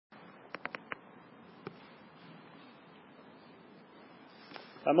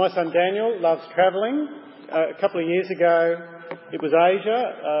My son Daniel loves travelling. A couple of years ago it was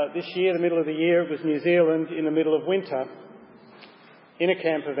Asia. This year, the middle of the year, it was New Zealand in the middle of winter, in a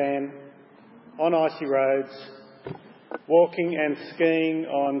camper van, on icy roads, walking and skiing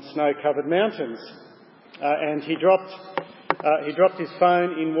on snow-covered mountains. And he dropped his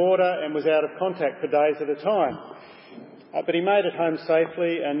phone in water and was out of contact for days at a time. But he made it home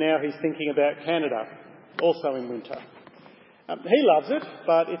safely, and now he's thinking about Canada, also in winter. He loves it,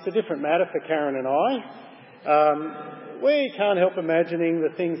 but it's a different matter for Karen and I. We can't help imagining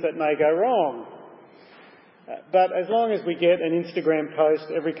the things that may go wrong. But as long as we get an Instagram post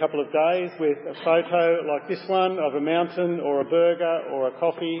every couple of days with a photo like this one of a mountain or a burger or a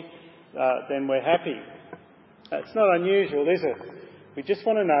coffee, then we're happy. It's not unusual, is it? We just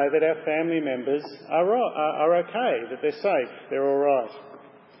want to know that our family members are okay, that they're safe, they're all right.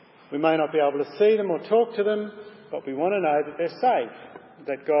 We may not be able to see them or talk to them, but we want to know that they're safe,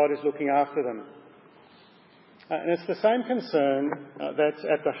 that God is looking after them. And it's the same concern that's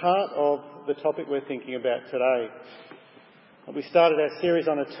at the heart of the topic we're thinking about today. We started our series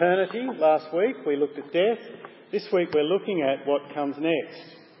on eternity last week. We looked at death. This week we're looking at what comes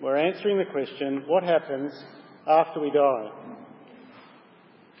next. We're answering the question, what happens after we die?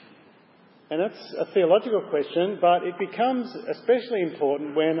 And that's a theological question, but it becomes especially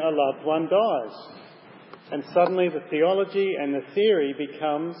important when a loved one dies. And suddenly the theology and the theory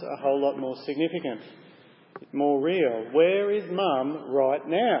becomes a whole lot more significant, more real. Where is Mum right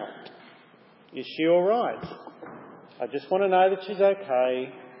now? Is she all right? I just want to know that she's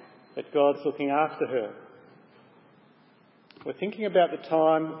okay, that God's looking after her. We're thinking about the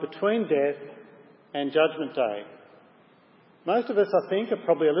time between death and Judgment Day. Most of us, I think, are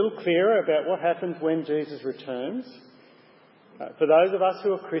probably a little clearer about what happens when Jesus returns. For those of us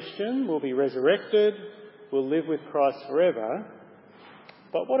who are Christian, we'll be resurrected, we'll live with Christ forever.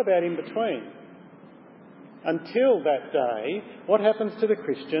 But what about in between? Until that day, what happens to the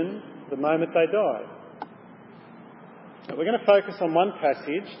Christian the moment they die? We're going to focus on one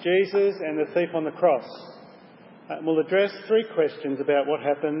passage, Jesus and the thief on the cross. We'll address three questions about what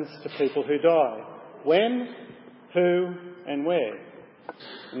happens to people who die. When, who, and where.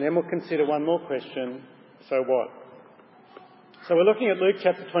 And then we'll consider one more question, so what? So we're looking at Luke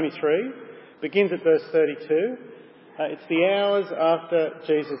chapter 23, begins at verse 32. It's the hours after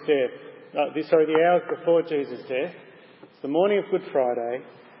Jesus' death. The hours before Jesus' death. It's the morning of Good Friday.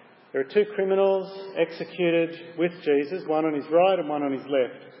 There are two criminals executed with Jesus, one on his right and one on his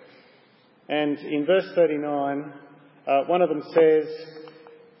left. And in verse 39, one of them says,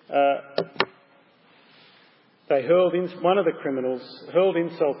 one of the criminals hurled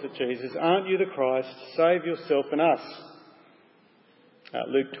insult at Jesus, "Aren't you the Christ? Save yourself and us."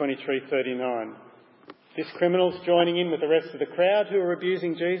 Luke 23:39. This criminal's joining in with the rest of the crowd who are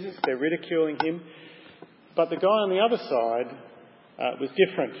abusing Jesus. They're ridiculing him. But the guy on the other side was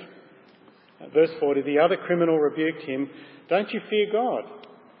different. Verse 40, the other criminal rebuked him, "Don't you fear God,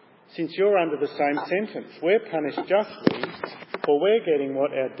 since you're under the same sentence? We're punished justly, for we're getting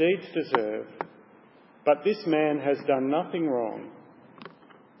what our deeds deserve. But this man has done nothing wrong."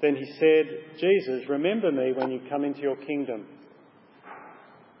 Then he said, "Jesus, remember me when you come into your kingdom."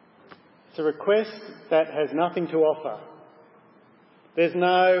 It's a request that has nothing to offer. There's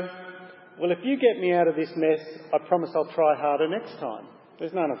no, "Well, if you get me out of this mess, I promise I'll try harder next time."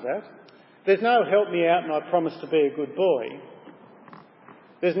 There's none of that. There's no, "Help me out and I promise to be a good boy."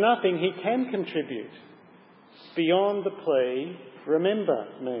 There's nothing he can contribute beyond the plea, "Remember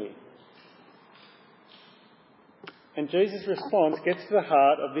me." And Jesus' response gets to the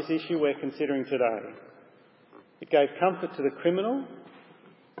heart of this issue we're considering today. It gave comfort to the criminal,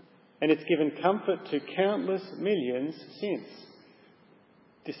 and it's given comfort to countless millions since.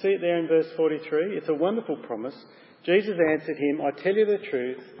 Do you see it there in verse 43? It's a wonderful promise. Jesus answered him, "I tell you the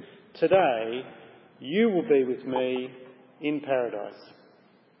truth, today you will be with me in paradise."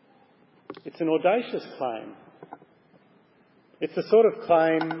 It's an audacious claim. It's the sort of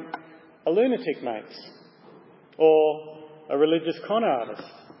claim a lunatic makes, or a religious con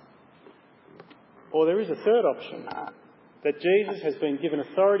artist. Or there is a third option, that Jesus has been given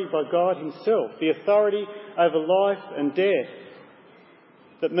authority by God himself, the authority over life and death.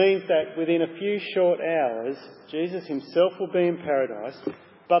 That means that within a few short hours, Jesus himself will be in paradise.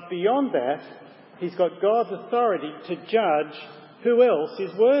 But beyond that, he's got God's authority to judge who else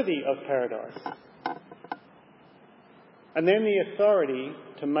is worthy of paradise. And then the authority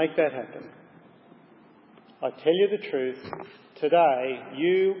to make that happen. I tell you the truth, today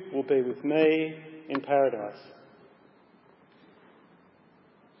you will be with me in paradise.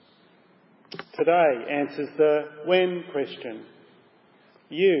 Today answers the when question.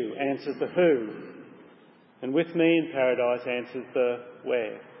 You answers the who. And with me in paradise answers the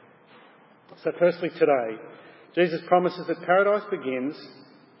where. So firstly today, Jesus promises that paradise begins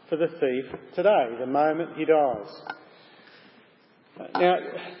for the thief today, the moment he dies. Now,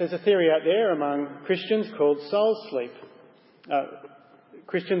 there's a theory out there among Christians called soul sleep.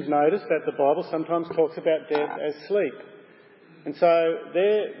 Christians notice that the Bible sometimes talks about death as sleep. And so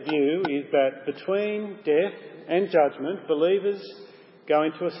their view is that between death and judgment, believers go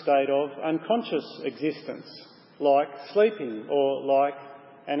into a state of unconscious existence, like sleeping or like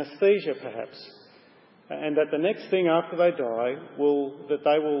anaesthesia perhaps. And that the next thing after they die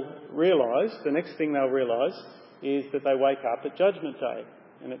the next thing they'll realise is that they wake up at Judgment Day.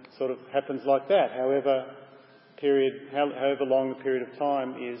 And it sort of happens like that, however long the period of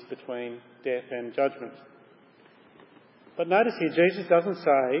time is between death and judgment. But notice here, Jesus doesn't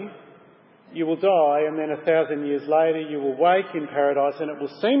say, you will die and then 1,000 years later you will wake in paradise and it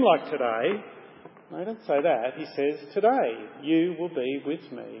will seem like today. No, he doesn't say that. He says, today you will be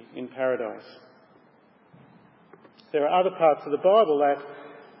with me in paradise. There are other parts of the Bible that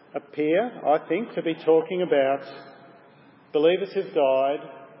appear, I think, to be talking about believers who've died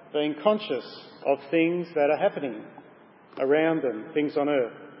being conscious of things that are happening around them, things on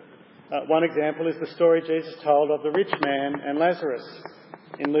earth. One example is the story Jesus told of the rich man and Lazarus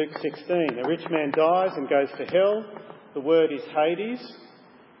in Luke 16. A rich man dies and goes to hell. The word is Hades.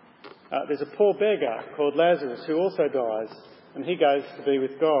 There's a poor beggar called Lazarus who also dies, and he goes to be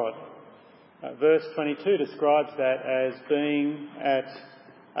with God. Verse 22 describes that as being at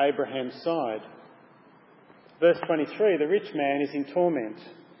Abraham's side. Verse 23, the rich man is in torment.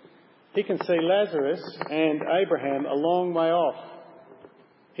 He can see Lazarus and Abraham a long way off.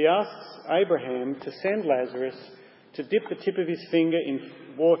 He asks Abraham to send Lazarus to dip the tip of his finger in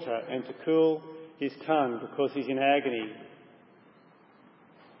water and to cool his tongue because he's in agony.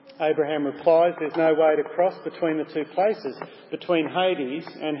 Abraham replies there's no way to cross between the two places, between Hades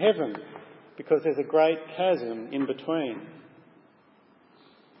and heaven, because there's a great chasm in between.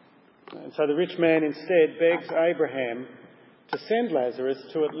 And so the rich man instead begs Abraham to send Lazarus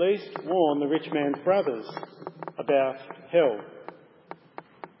to at least warn the rich man's brothers about hell.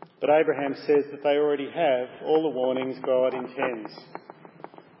 But Abraham says that they already have all the warnings God intends.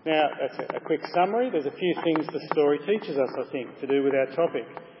 Now, that's a quick summary. There's a few things the story teaches us, I think, to do with our topic.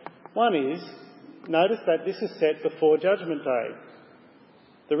 One is, notice that this is set before Judgment Day.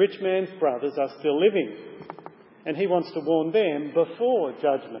 The rich man's brothers are still living, and he wants to warn them before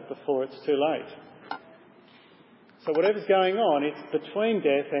judgment, before it's too late. So whatever's going on, it's between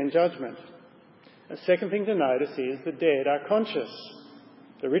death and judgment. A second thing to notice is the dead are conscious.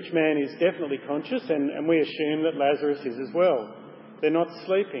 The rich man is definitely conscious, and we assume that Lazarus is as well. They're not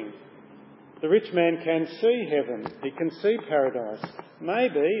sleeping. The rich man can see heaven. He can see paradise.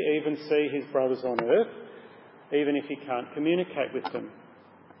 Maybe even see his brothers on earth, even if he can't communicate with them.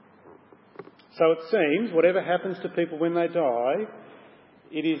 So it seems, whatever happens to people when they die,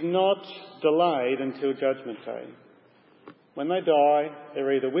 it is not delayed until Judgment Day. When they die,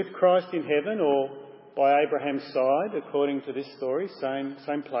 they're either with Christ in heaven or by Abraham's side, according to this story,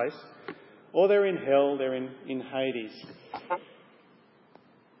 same place, or they're in hell, they're in Hades.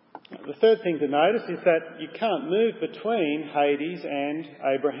 The third thing to notice is that you can't move between Hades and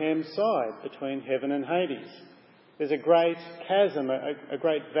Abraham's side, between heaven and Hades. There's a great chasm, a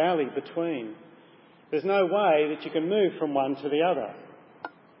great valley between. There's no way that you can move from one to the other.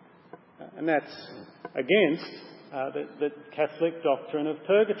 And that's against the Catholic doctrine of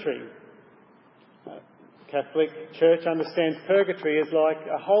purgatory. Catholic Church understands purgatory as like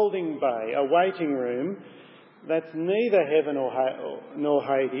a holding bay, a waiting room that's neither heaven nor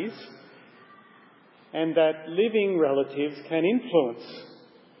Hades, and that living relatives can influence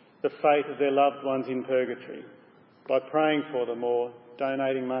the fate of their loved ones in purgatory by praying for them or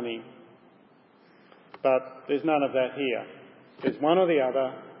donating money. But there's none of that here. There's one or the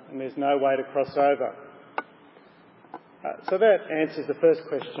other, and there's no way to cross over. So that answers the first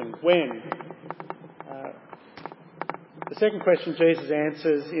question, when? The second question Jesus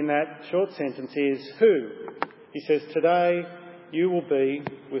answers in that short sentence is who? He says, today you will be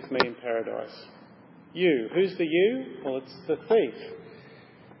with me in paradise. You. Who's the you? Well, it's the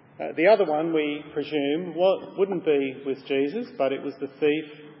thief. The other one, we presume, wouldn't be with Jesus, but it was the thief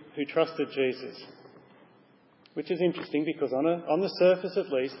who trusted Jesus. Which is interesting because on the surface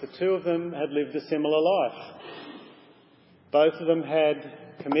at least, the two of them had lived a similar life. Both of them had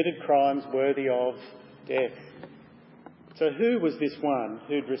committed crimes worthy of death. So who was this one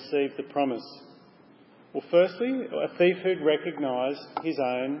who'd received the promise? Well, firstly, a thief who'd recognised his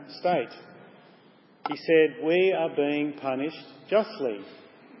own state. He said, we are being punished justly.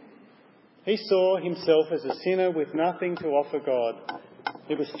 He saw himself as a sinner with nothing to offer God.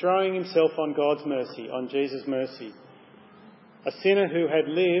 He was throwing himself on God's mercy, on Jesus' mercy. A sinner who had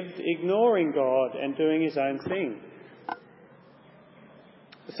lived ignoring God and doing his own thing.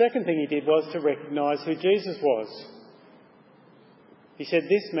 The second thing he did was to recognise who Jesus was. He said,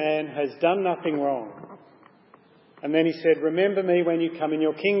 this man has done nothing wrong. And then he said, remember me when you come in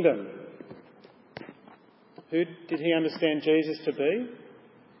your kingdom. Who did he understand Jesus to be?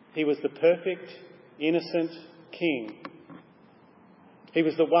 He was the perfect, innocent King. He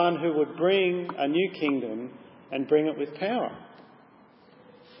was the one who would bring a new kingdom and bring it with power.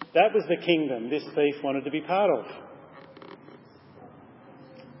 That was the kingdom this thief wanted to be part of.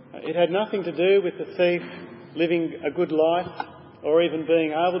 It had nothing to do with the thief living a good life or even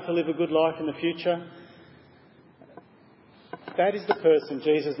being able to live a good life in the future. That is the person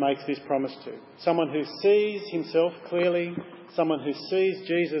Jesus makes this promise to. Someone who sees himself clearly, someone who sees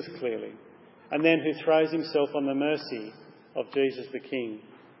Jesus clearly, and then who throws himself on the mercy of Jesus the King.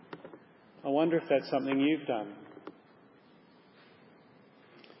 I wonder if that's something you've done.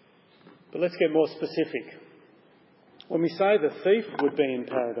 But let's get more specific. When we say the thief would be in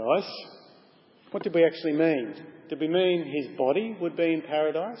paradise, what did we actually mean? Did we mean his body would be in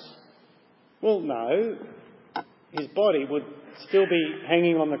paradise? Well, no. His body would still be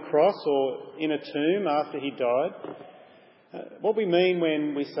hanging on the cross or in a tomb after he died. What we mean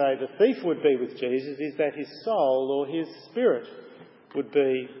when we say the thief would be with Jesus is that his soul or his spirit would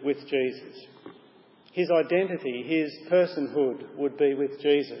be with Jesus. His identity, his personhood would be with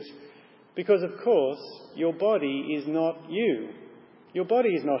Jesus. Because, of course, your body is not you. Your body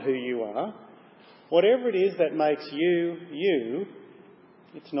is not who you are. Whatever it is that makes you, you,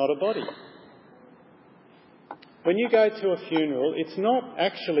 it's not a body. When you go to a funeral, it's not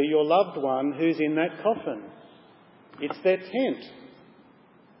actually your loved one who's in that coffin. It's their tent.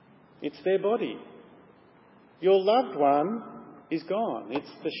 It's their body. Your loved one is gone.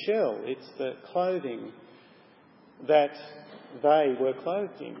 It's the shell. It's the clothing that they were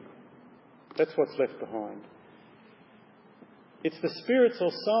clothed in. That's what's left behind. It's the spirits or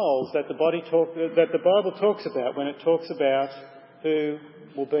souls that the Bible talks about when it talks about who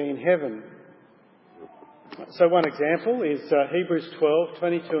will be in heaven. So one example is Hebrews 12,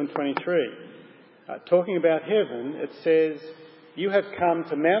 22 and 23. Talking about heaven, it says, you have come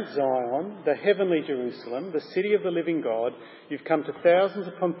to Mount Zion, the heavenly Jerusalem, the city of the living God. You've come to thousands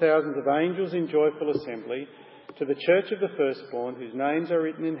upon thousands of angels in joyful assembly, to the church of the firstborn, whose names are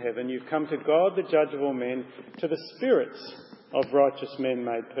written in heaven. You've come to God, the judge of all men, to the spirits of righteous men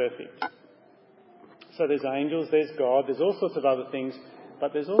made perfect. So there's angels, there's God, there's all sorts of other things,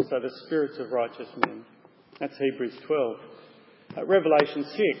 but there's also the spirits of righteous men. That's Hebrews 12. Revelation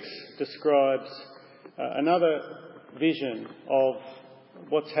 6 describes another vision of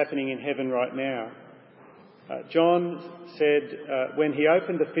what's happening in heaven right now. John said when he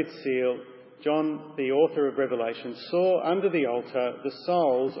opened the fifth seal, John, the author of Revelation, saw under the altar the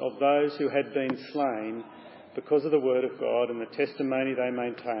souls of those who had been slain because of the word of God and the testimony they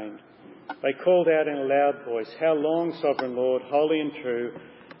maintained. They called out in a loud voice, how long, sovereign Lord, holy and true,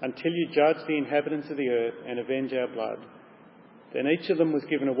 until you judge the inhabitants of the earth and avenge our blood? Then each of them was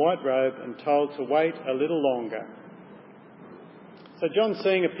given a white robe and told to wait a little longer. So John's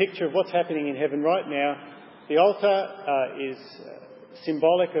seeing a picture of what's happening in heaven right now. The altar is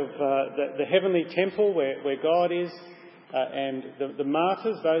symbolic of the heavenly temple where God is, and the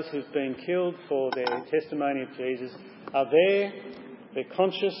martyrs, those who've been killed for their testimony of Jesus, are there. They're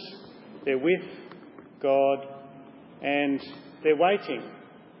conscious, they're with God, and they're waiting.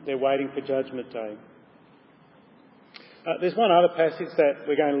 They're waiting for Judgment Day. There's one other passage that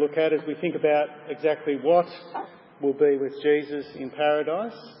we're going to look at as we think about exactly what will be with Jesus in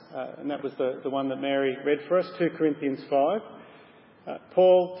paradise, and that was the one that Mary read for us, 2 Corinthians 5.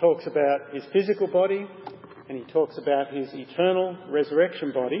 Paul talks about his physical body and he talks about his eternal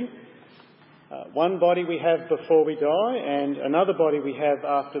resurrection body. One body we have before we die and another body we have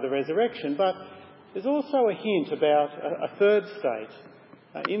after the resurrection, but there's also a hint about a third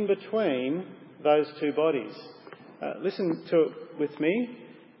state in between those two bodies. Listen to it with me.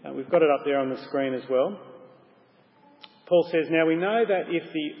 We've got it up there on the screen as well. Paul says, now we know that if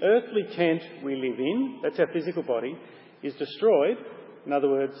the earthly tent we live in, that's our physical body, is destroyed, in other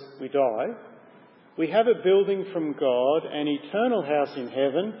words, we die, we have a building from God, an eternal house in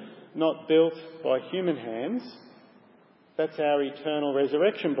heaven, not built by human hands. That's our eternal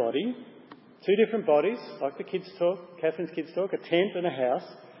resurrection body. Two different bodies, like the kids talk, Catherine's kids talk, a tent and a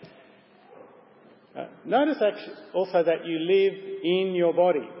house. Notice also that you live in your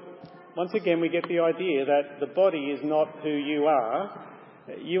body. once again we get the idea that the body is not who you are.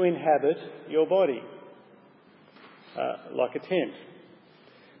 You inhabit your body, like a tent.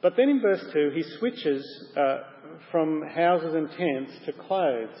 But then in verse 2 he switches from houses and tents to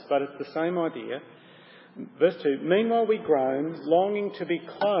clothes, but it's the same idea. Verse 2, meanwhile we groan, longing to be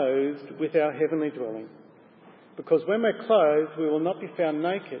clothed with our heavenly dwelling. Because when we're clothed, we will not be found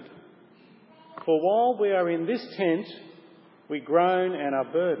naked. For while we are in this tent, we groan and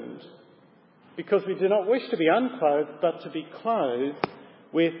are burdened, because we do not wish to be unclothed, but to be clothed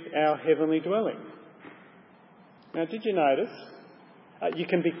with our heavenly dwelling. Now, did you notice? You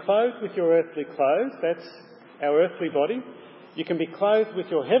can be clothed with your earthly clothes, that's our earthly body. You can be clothed with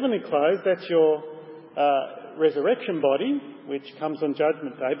your heavenly clothes, that's your resurrection body, which comes on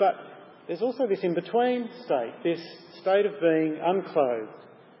Judgment Day. But there's also this in-between state, this state of being unclothed,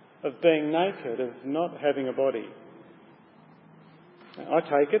 of being naked, of not having a body. I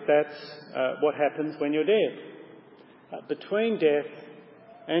take it that's what happens when you're dead. Between death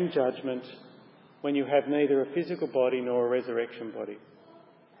and judgment, when you have neither a physical body nor a resurrection body.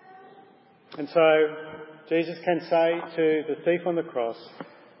 And so Jesus can say to the thief on the cross,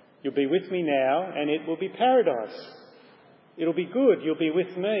 you'll be with me now and it will be paradise. It'll be good, you'll be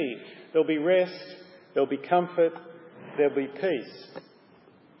with me. There'll be rest, there'll be comfort, there'll be peace.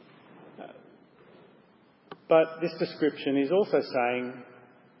 But this description is also saying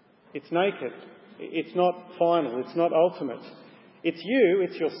it's naked. It's not final, it's not ultimate. It's you,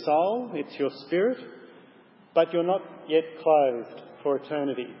 it's your soul, it's your spirit, but you're not yet clothed for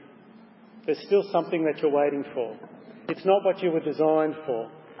eternity. There's still something that you're waiting for. It's not what you were designed for.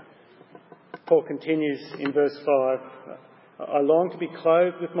 Paul continues in verse 5, I long to be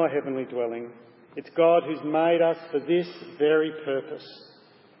clothed with my heavenly dwelling. It's God who's made us for this very purpose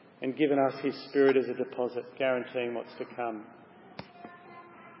and given us his Spirit as a deposit, guaranteeing what's to come.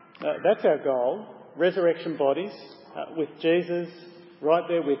 That's our goal, resurrection bodies, with Jesus right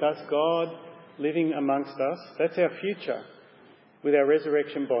there with us, God living amongst us. That's our future, with our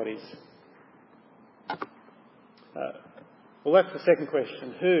resurrection bodies. Well, that's the second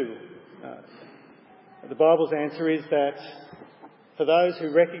question. Who? The Bible's answer is that for those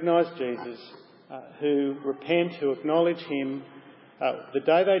who recognise Jesus, who repent, who acknowledge him, the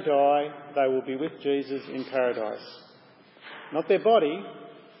day they die, they will be with Jesus in paradise. Not their body,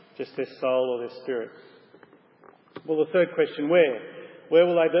 just their soul or their spirit. Well, the third question, where? Where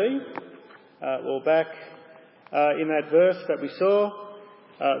will they be? Well, back in that verse that we saw,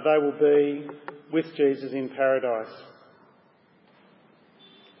 they will be with Jesus in paradise.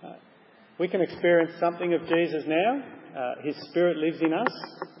 We can experience something of Jesus now. His Spirit lives in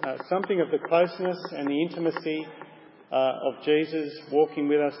us. Something of the closeness and the intimacy of Jesus walking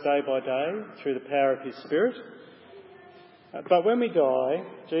with us day by day through the power of his Spirit. But when we die,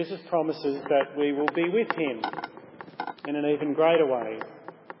 Jesus promises that we will be with him in an even greater way,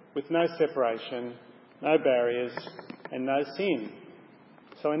 with no separation, no barriers and no sin.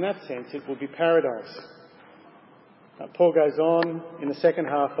 So in that sense, it will be paradise. Paul goes on in the second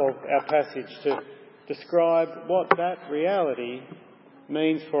half of our passage to describe what that reality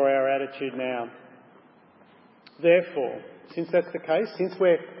means for our attitude now. Therefore, since that's the case, since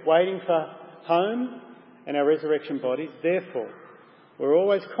we're waiting for home and our resurrection bodies, therefore, we're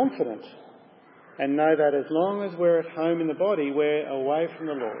always confident and know that as long as we're at home in the body, we're away from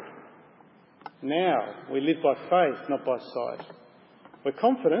the Lord. Now, we live by faith, not by sight. We're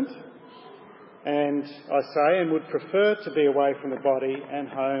confident, and I say, and would prefer to be away from the body and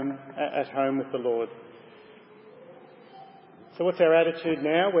at home with the Lord. So what's our attitude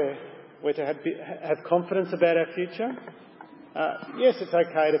now? We're to have confidence about our future. Yes, it's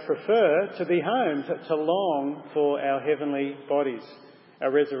okay to prefer to be home, to long for our heavenly bodies,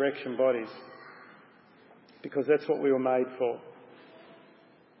 our resurrection bodies, because that's what we were made for.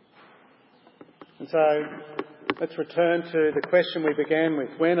 And so let's return to the question we began with.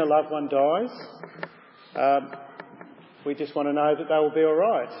 When a loved one dies, we just want to know that they will be all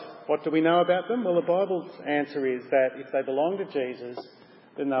right. What do we know about them? Well, the Bible's answer is that if they belong to Jesus,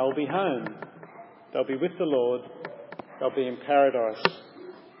 then they will be home. They'll be with the Lord. They'll be in paradise.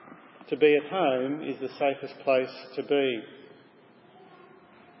 To be at home is the safest place to be.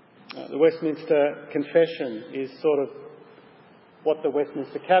 The Westminster Confession is sort of what the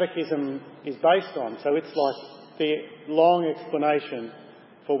Westminster Catechism is based on. So it's like the long explanation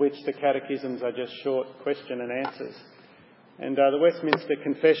for which the catechisms are just short question and answers. And the Westminster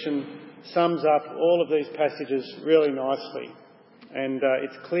Confession sums up all of these passages really nicely. And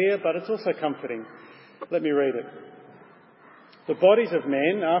it's clear, but it's also comforting. Let me read it. The bodies of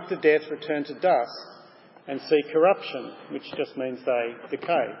men after death return to dust and see corruption, which just means they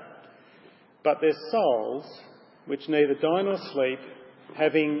decay. But their souls, which neither die nor sleep,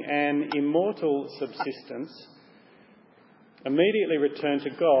 having an immortal subsistence, immediately return to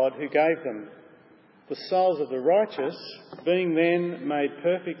God who gave them. The souls of the righteous, being then made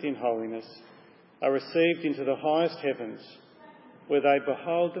perfect in holiness, are received into the highest heavens, where they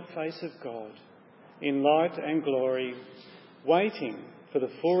behold the face of God in light and glory, waiting for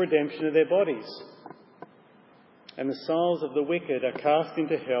the full redemption of their bodies. And the souls of the wicked are cast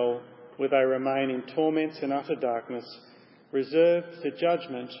into hell, where they remain in torments and utter darkness, reserved to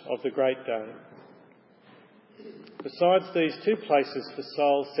judgment of the great day. Besides these two places for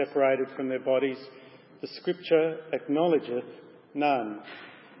souls separated from their bodies, the Scripture acknowledgeth none.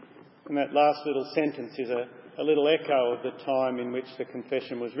 And that last little sentence is a little echo of the time in which the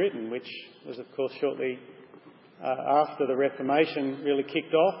confession was written, which was, of course, shortly after the Reformation really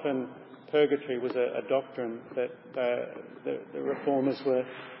kicked off, and purgatory was a doctrine that the Reformers were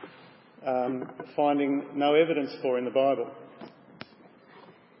finding no evidence for in the Bible.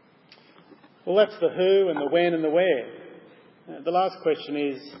 Well, that's the who and the when and the where. The last question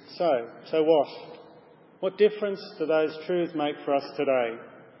is, so what? What difference do those truths make for us today?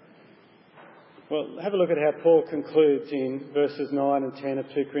 Well, have a look at how Paul concludes in verses 9 and 10 of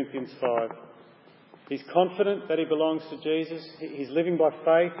 2 Corinthians 5. He's confident that he belongs to Jesus. He's living by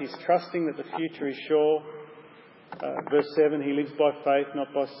faith. He's trusting that the future is sure. Verse 7, he lives by faith,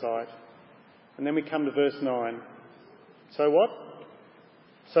 not by sight. And then we come to verse 9. So what?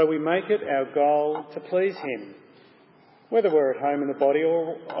 So we make it our goal to please him, whether we're at home in the body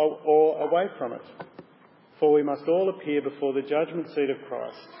or away from it. For we must all appear before the judgment seat of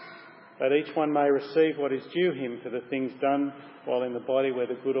Christ, that each one may receive what is due him for the things done while in the body,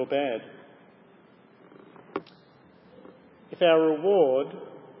 whether good or bad. If our reward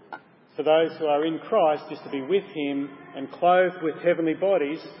for those who are in Christ is to be with him and clothed with heavenly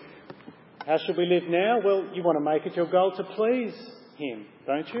bodies, how should we live now? Well, you want to make it your goal to please him,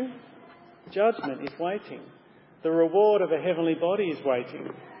 don't you? Judgment is waiting. The reward of a heavenly body is waiting.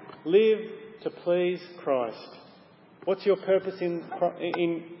 Live to please Christ. What's your purpose in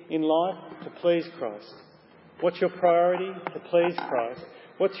life? To please Christ. What's your priority? To please Christ.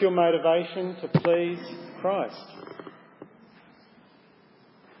 What's your motivation? To please Christ.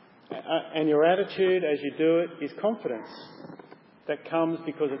 And your attitude as you do it is confidence. That comes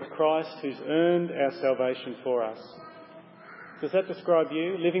because it's Christ who's earned our salvation for us. Does that describe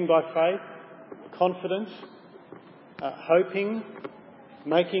you? Living by faith, confident, hoping,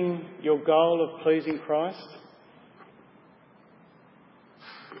 making your goal of pleasing Christ?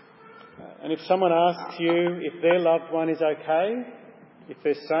 And if someone asks you if their loved one is okay, if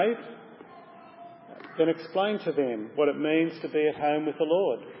they're safe, then explain to them what it means to be at home with the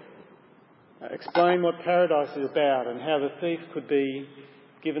Lord. Explain what paradise is about and how the thief could be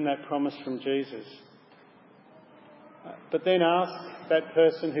given that promise from Jesus. But then ask that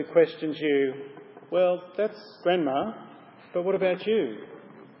person who questions you, well, that's Grandma, but what about you?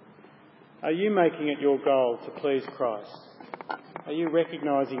 Are you making it your goal to please Christ? Are you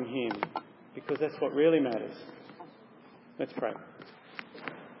recognising him? Because that's what really matters. Let's pray.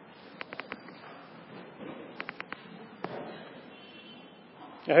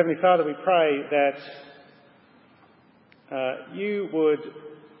 Now, Heavenly Father, we pray that you would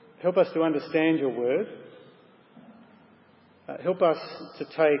help us to understand your word. Help us to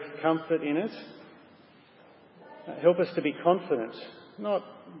take comfort in it. Help us to be confident, not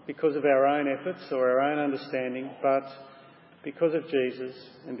because of our own efforts or our own understanding, but because of Jesus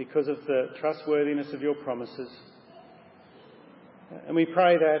and because of the trustworthiness of your promises. And we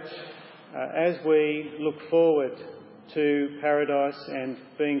pray that as we look forward to paradise and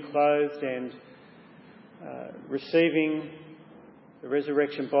being clothed and receiving the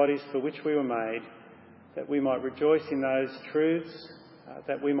resurrection bodies for which we were made, that we might rejoice in those truths,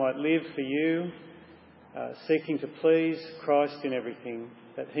 that we might live for you, seeking to please Christ in everything,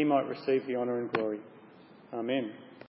 that he might receive the honour and glory. Amen.